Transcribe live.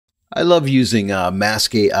I love using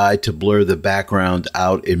Mask AI to blur the background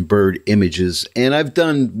out in bird images, and I've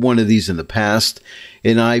done one of these in the past,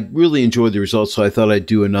 and I really enjoyed the results, so I thought I'd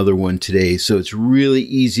do another one today. So it's really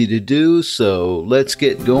easy to do, so let's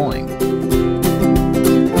get going.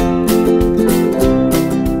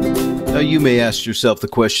 Now you may ask yourself the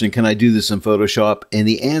question, can I do this in Photoshop? And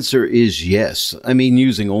the answer is yes. I mean,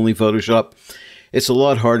 using only Photoshop, it's a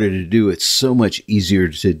lot harder to do. It's so much easier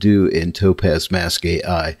to do in Topaz Mask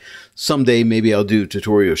AI. Someday, maybe I'll do a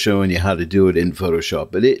tutorial showing you how to do it in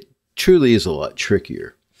Photoshop, but it truly is a lot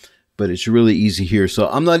trickier. But it's really easy here. So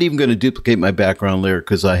I'm not even going to duplicate my background layer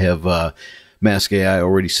because I have Mask AI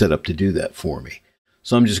already set up to do that for me.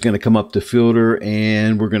 So I'm just going to come up to Filter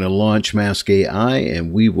and we're going to launch Mask AI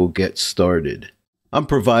and we will get started. I'm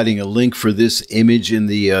providing a link for this image in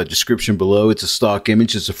the description below. It's a stock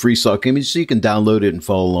image. It's a free stock image, so you can download it and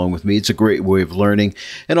follow along with me. It's a great way of learning.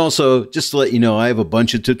 And also, just to let you know, I have a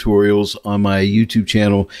bunch of tutorials on my YouTube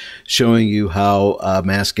channel showing you how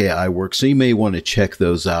Mask AI works, so you may want to check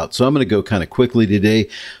those out. So I'm going to go kind of quickly today,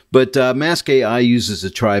 but Mask AI uses a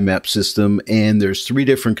tri-map system, and there's 3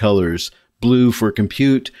 different colors: blue for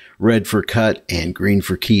compute, red for cut, and green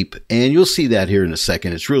for keep. And you'll see that here in a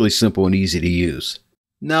second. It's really simple and easy to use.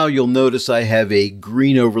 Now you'll notice I have a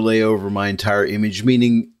green overlay over my entire image,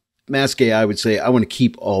 meaning Mask AI would say, I want to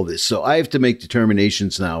keep all this. So I have to make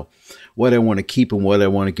determinations now what I want to keep and what I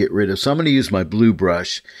want to get rid of. So I'm going to use my blue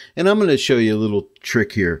brush, and I'm going to show you a little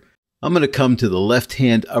trick here. I'm going to come to the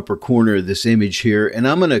left-hand upper corner of this image here, and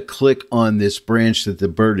I'm going to click on this branch that the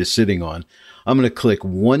bird is sitting on. I'm going to click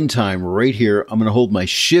one time right here. I'm going to hold my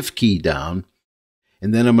Shift key down,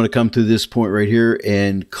 and then I'm going to come to this point right here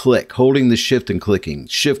and click, holding the Shift and clicking,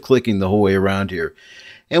 Shift clicking the whole way around here.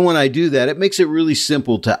 And when I do that, it makes it really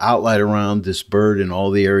simple to outline around this bird in all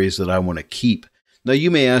the areas that I want to keep. Now you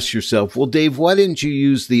may ask yourself, well, Dave, why didn't you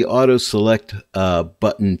use the auto select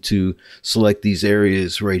button to select these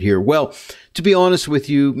areas right here? Well, to be honest with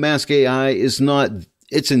you, Mask AI is not,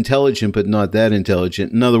 it's intelligent, but not that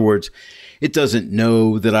intelligent. In other words, it doesn't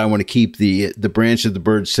know that I want to keep the branch of the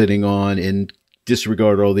bird sitting on and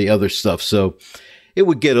disregard all the other stuff. So it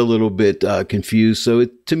would get a little bit confused. So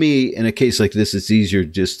to me, in a case like this, it's easier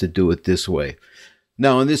just to do it this way.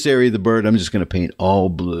 Now in this area of the bird, I'm just going to paint all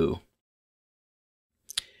blue.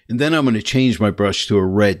 And then I'm going to change my brush to a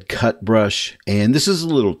red cut brush. And this is a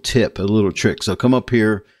little tip, a little trick. So come up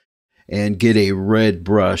here and get a red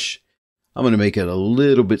brush. I'm going to make it a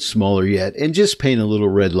little bit smaller yet and just paint a little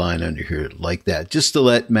red line under here like that, just to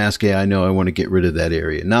let Mask AI know I want to get rid of that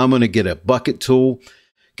area. Now I'm going to get a bucket tool,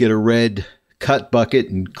 get a red cut bucket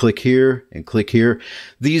and click here and click here.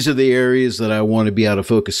 These are the areas that I want to be out of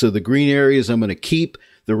focus. So the green areas I'm going to keep,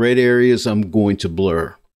 the red areas I'm going to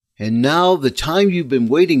blur. And now the time you've been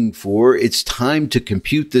waiting for, it's time to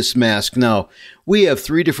compute this mask. Now we have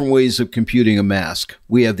 3 different ways of computing a mask.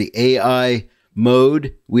 We have the AI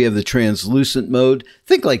mode, we have the translucent mode.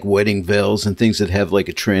 Think like wedding veils and things that have like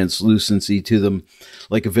a translucency to them,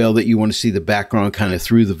 like a veil that you want to see the background kind of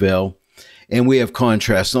through the veil. And we have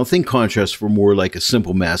contrast. Now think contrast for more like a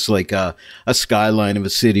simple mask, like a skyline of a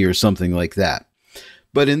city or something like that.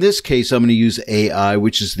 But in this case, I'm going to use AI,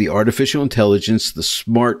 which is the artificial intelligence, the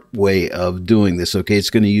smart way of doing this. Okay, it's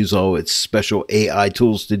going to use all its special AI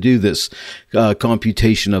tools to do this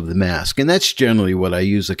computation of the mask. And that's generally what I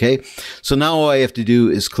use, okay? So now all I have to do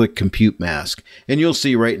is click Compute Mask. And you'll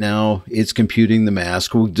see right now it's computing the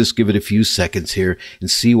mask. We'll just give it a few seconds here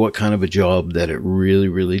and see what kind of a job that it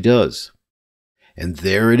really does. And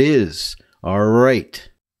there it is. All right.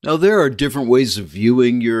 Now there are different ways of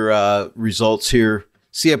viewing your results here.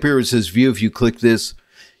 See up here it says view. If you click this,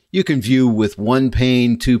 you can view with 1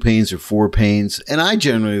 pane, 2 panes, or 4 panes. And I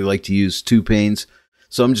generally like to use 2 panes.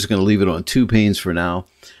 So I'm just going to leave it on 2 panes for now.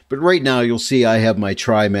 But right now you'll see I have my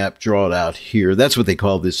tri-map drawn out here. That's what they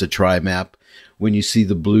call this, a tri-map, when you see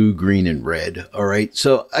the blue, green, and red. All right.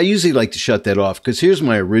 So I usually like to shut that off because here's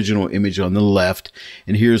my original image on the left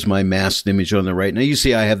and here's my masked image on the right. Now you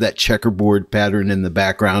see I have that checkerboard pattern in the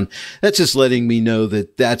background. That's just letting me know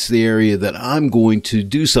that that's the area that I'm going to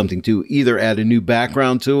do something to, either add a new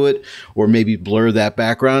background to it or maybe blur that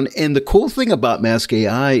background. And the cool thing about Mask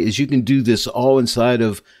AI is you can do this all inside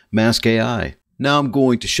of Mask AI. Now I'm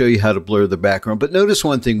going to show you how to blur the background, but notice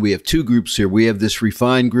one thing, we have 2 groups here. We have this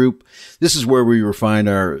refine group. This is where we refine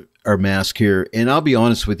our mask here. And I'll be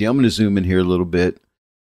honest with you, I'm going to zoom in here a little bit.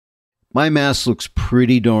 My mask looks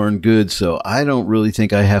pretty darn good, so I don't really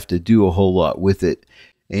think I have to do a whole lot with it.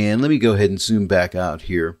 And let me go ahead and zoom back out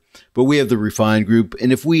here. but we have the refine group.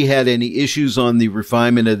 And if we had any issues on the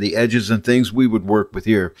refinement of the edges and things, we would work with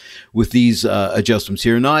these adjustments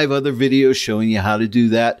here. Now I have other videos showing you how to do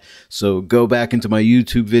that. So go back into my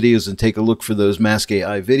YouTube videos and take a look for those Mask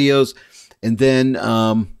AI videos. And then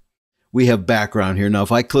we have background here. Now,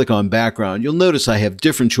 if I click on background, you'll notice I have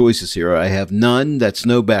different choices here. I have none, that's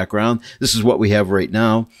no background. This is what we have right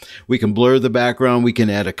now. We can blur the background, we can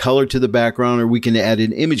add a color to the background, or we can add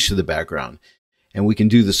an image to the background. And we can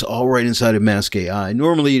do this all right inside of Mask AI.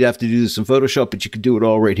 Normally, you'd have to do this in Photoshop, but you can do it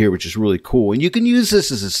all right here, which is really cool. And you can use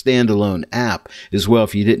this as a standalone app as well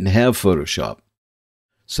if you didn't have Photoshop.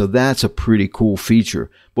 So that's a pretty cool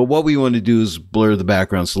feature. But what we want to do is blur the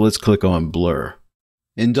background. So let's click on blur.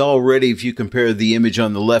 And already, if you compare the image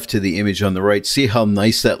on the left to the image on the right, see how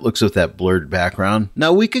nice that looks with that blurred background?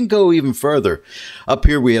 Now, we can go even further. Up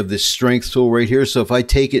here, we have this strength tool right here. So if I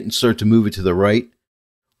take it and start to move it to the right,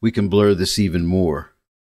 we can blur this even more.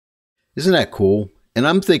 Isn't that cool? And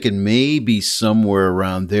I'm thinking maybe somewhere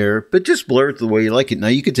around there, but just blur it the way you like it. Now,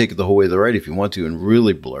 you can take it the whole way to the right if you want to and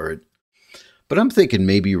really blur it. But I'm thinking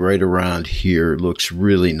maybe right around here looks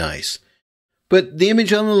really nice. But the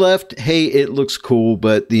image on the left, hey, it looks cool,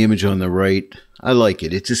 but the image on the right, I like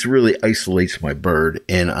it. It just really isolates my bird,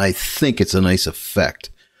 and I think it's a nice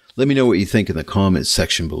effect. Let me know what you think in the comments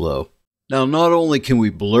section below. Now, not only can we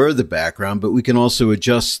blur the background, but we can also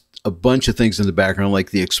adjust a bunch of things in the background,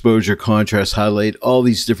 like the exposure, contrast, highlight, all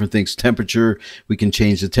these different things. Temperature, we can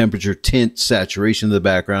change the temperature, tint, saturation of the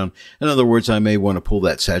background. In other words, I may want to pull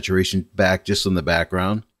that saturation back just on the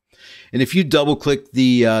background. And if you double click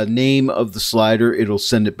the name of the slider, it'll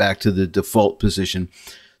send it back to the default position.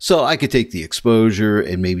 So I could take the exposure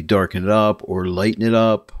and maybe darken it up or lighten it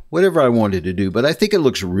up, whatever I wanted to do. But I think it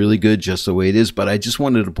looks really good just the way it is. But I just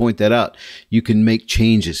wanted to point that out. You can make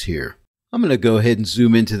changes here. I'm going to go ahead and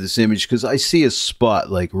zoom into this image because I see a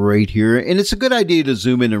spot like right here. And it's a good idea to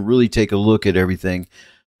zoom in and really take a look at everything.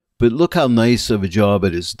 But look how nice of a job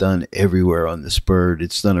it has done everywhere on this bird.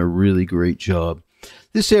 It's done a really great job.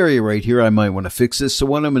 This area right here, I might want to fix this. So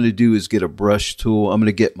what I'm going to do is get a brush tool. I'm going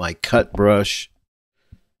to get my cut brush.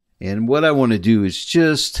 And what I want to do is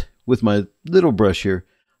just, with my little brush here,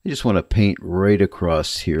 I just want to paint right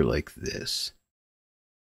across here like this.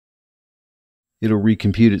 It'll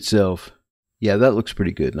recompute itself. Yeah, that looks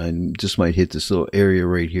pretty good. And I just might hit this little area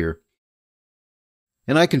right here.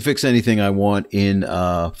 And I can fix anything I want in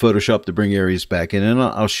Photoshop to bring areas back in. And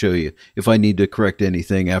I'll show you. If I need to correct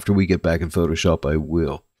anything after we get back in Photoshop, I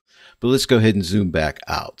will. But let's go ahead and zoom back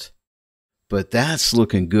out. But that's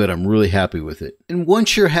looking good. I'm really happy with it. And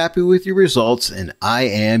once you're happy with your results, and I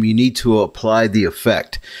am, you need to apply the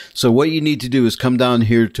effect. So what you need to do is come down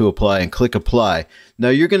here to apply and click apply. Now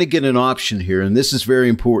you're going to get an option here, and this is very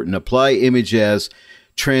important. Apply image as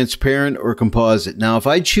transparent or composite. Now if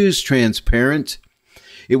I choose transparent,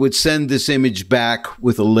 it would send this image back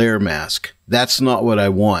with a layer mask. That's not what I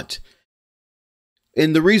want.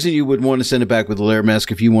 And the reason you would want to send it back with a layer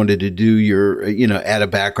mask if you wanted to do your, add a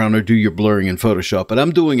background or do your blurring in Photoshop. But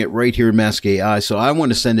I'm doing it right here in Mask AI. So I want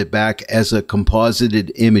to send it back as a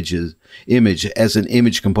composited image, as an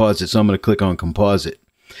image composite. So I'm going to click on composite.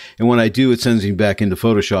 And when I do, it sends me back into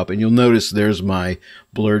Photoshop. And you'll notice there's my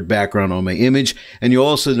blurred background on my image. And you'll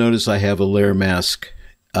also notice I have a layer mask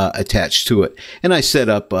attached to it. And I set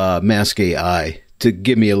up Mask AI to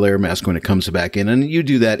give me a layer mask when it comes back in. And you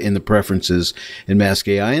do that in the preferences in Mask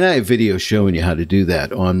AI. And I have videos showing you how to do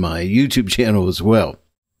that on my YouTube channel as well.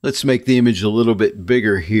 Let's make the image a little bit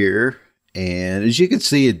bigger here. And as you can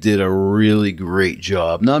see, it did a really great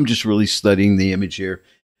job. Now I'm just really studying the image here.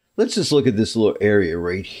 Let's just look at this little area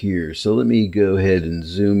right here. So let me go ahead and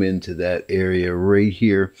zoom into that area right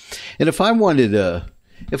here. And if I wanted to,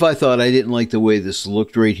 if I thought I didn't like the way this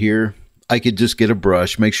looked right here, I could just get a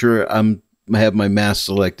brush, make sure I have my mask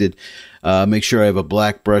selected, make sure I have a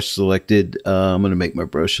black brush selected. I'm going to make my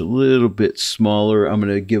brush a little bit smaller. I'm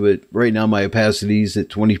going to give it, right now my opacity is at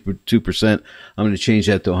 22%. I'm going to change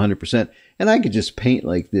that to 100%. And I could just paint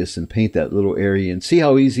like this and paint that little area and see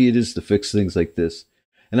how easy it is to fix things like this.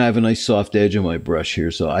 And I have a nice soft edge on my brush here,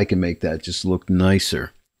 so I can make that just look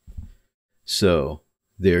nicer. So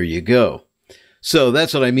there you go. So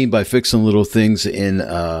that's what I mean by fixing little things in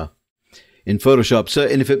Photoshop. So,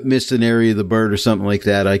 and if it missed an area of the bird or something like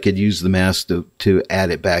that, I could use the mask to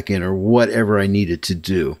add it back in or whatever I needed to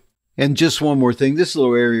do. And just one more thing, this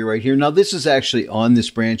little area right here. Now this is actually on this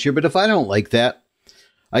branch here, but if I don't like that,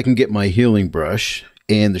 I can get my healing brush.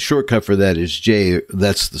 And the shortcut for that is J.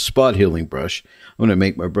 That's the spot healing brush. I'm going to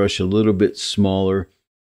make my brush a little bit smaller.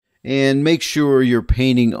 And make sure you're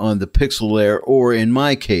painting on the pixel layer, or in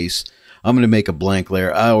my case, I'm going to make a blank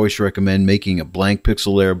layer. I always recommend making a blank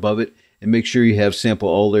pixel layer above it, and make sure you have sample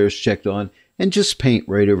all layers checked on, and just paint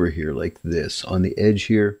right over here like this on the edge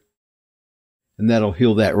here. And that'll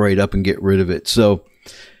heal that right up and get rid of it. So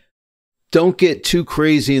don't get too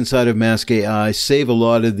crazy inside of Mask AI. Save a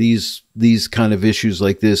lot of these kind of issues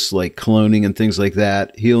like this, like cloning and things like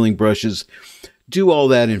that, healing brushes. Do all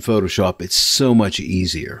that in Photoshop. It's so much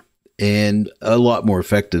easier and a lot more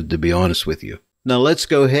effective, to be honest with you. Now let's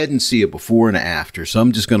go ahead and see a before and after. So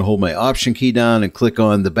I'm just going to hold my Option key down and click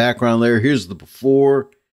on the background layer. Here's the before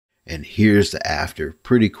and here's the after.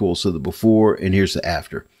 Pretty cool. So the before and here's the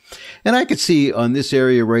after. And I could see on this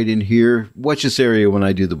area right in here, watch this area when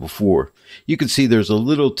I do the before. You can see there's a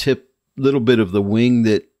little bit of the wing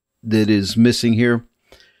that is missing here.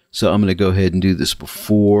 So I'm going to go ahead and do this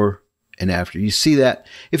before and after. You see that?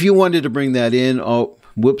 If you wanted to bring that in, oh,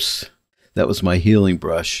 whoops, that was my healing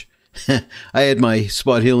brush. I had my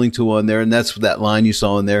spot healing tool on there, and that's that line you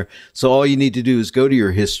saw in there. So all you need to do is go to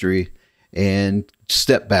your history and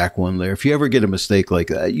step back one layer. If you ever get a mistake like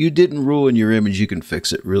that, you didn't ruin your image, you can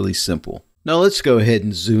fix it really simple. Now let's go ahead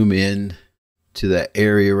and zoom in to that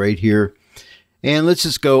area right here. And let's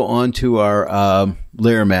just go on to our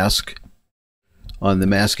layer mask on the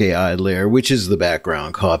Mask AI layer, which is the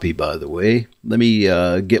background copy, by the way. Let me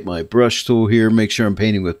get my brush tool here, make sure I'm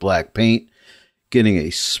painting with black paint. Getting a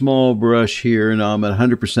small brush here, and I'm at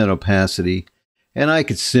 100% opacity. And I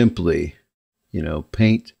could simply, you know,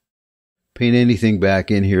 paint anything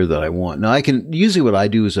back in here that I want. Now I can, usually what I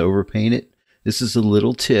do is overpaint it. This is a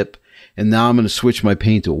little tip. And now I'm going to switch my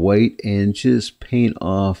paint to white and just paint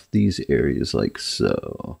off these areas like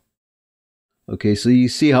so. Okay, so you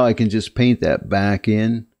see how I can just paint that back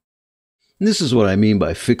in. And this is what I mean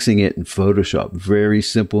by fixing it in Photoshop. Very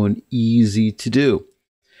simple and easy to do.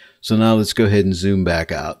 So now let's go ahead and zoom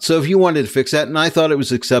back out. So if you wanted to fix that, and I thought it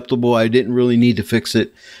was acceptable, I didn't really need to fix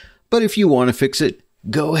it. But if you want to fix it,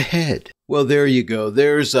 go ahead. Well, there you go.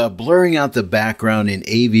 There's blurring out the background in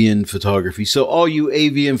avian photography. So all you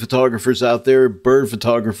avian photographers out there, bird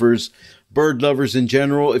photographers, bird lovers in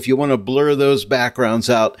general, if you want to blur those backgrounds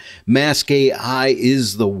out, Mask AI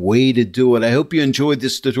is the way to do it. I hope you enjoyed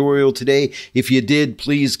this tutorial today. If you did,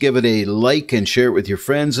 please give it a like and share it with your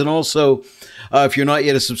friends. And also, if you're not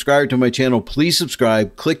yet a subscriber to my channel, please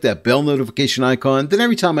subscribe, click that bell notification icon. Then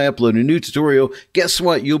every time I upload a new tutorial, guess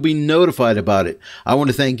what? You'll be notified about it. I want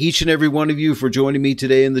to thank each and every one of you for joining me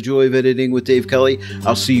today in the Joy of Editing with Dave Kelly.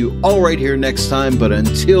 I'll see you all right here next time. But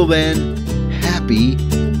until then, happy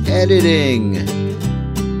editing.